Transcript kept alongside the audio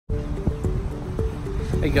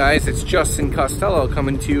Hey guys, it's Justin Costello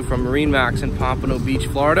coming to you from MarineMax in Pompano Beach,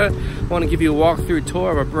 Florida. I want to give you a walkthrough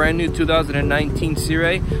tour of a brand new 2019 Sea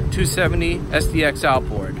Ray 270 SDX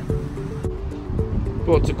outboard.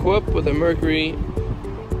 Boat's equipped with a Mercury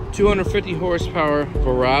 250 horsepower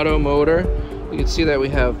Verado motor. You can see that we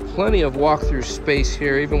have plenty of walkthrough space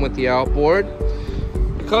here, even with the outboard.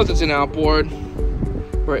 Because it's an outboard,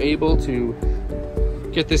 we're able to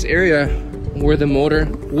get this area where the motor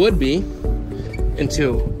would be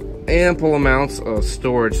into ample amounts of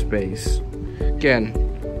storage space. Again,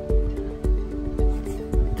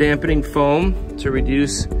 dampening foam to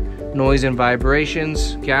reduce noise and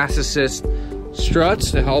vibrations, gas assist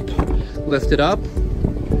struts to help lift it up,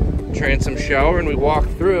 transom shower, and we walk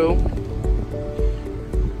through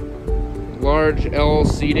large L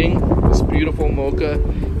seating, this beautiful mocha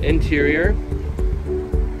interior.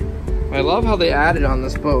 I love how they added on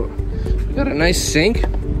this boat. We got a nice sink,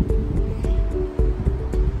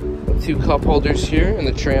 2 cup holders here in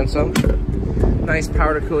the transom, nice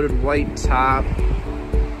powder coated white top,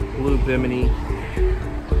 blue bimini.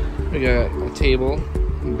 We got a table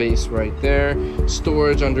base right there,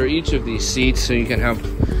 storage under each of these seats so you can have,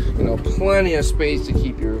 you know, plenty of space to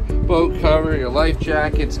keep your boat cover, your life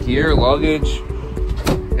jackets, gear, luggage,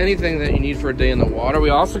 anything that you need for a day in the water. We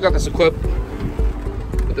also got this equipped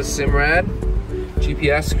with a Simrad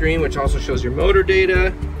GPS screen, which also shows your motor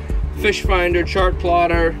data, fish finder, chart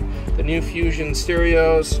plotter, the new Fusion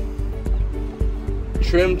stereos,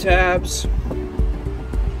 trim tabs.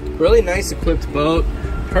 Really nice equipped boat,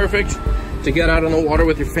 perfect to get out on the water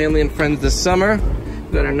with your family and friends this summer.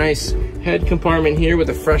 We've got a nice head compartment here with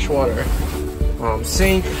a freshwater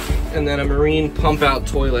sink, and then a marine pump out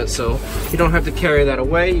toilet, so you don't have to carry that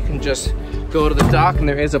away. You can just go to the dock, and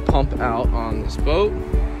there is a pump out on this boat.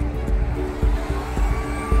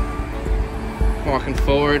 Walking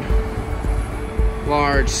forward,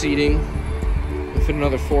 large seating. We fit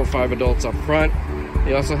another 4 or 5 adults up front.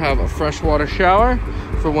 They also have a freshwater shower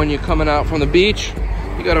for when you're coming out from the beach.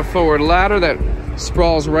 You got a forward ladder that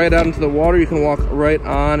sprawls right out into the water. You can walk right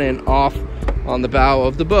on and off on the bow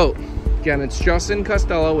of the boat. Again, it's Justin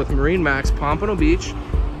Costello with MarineMax Pompano Beach.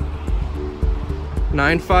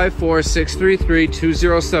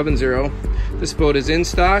 954-633-2070. This boat is in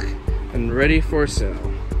stock and ready for sale.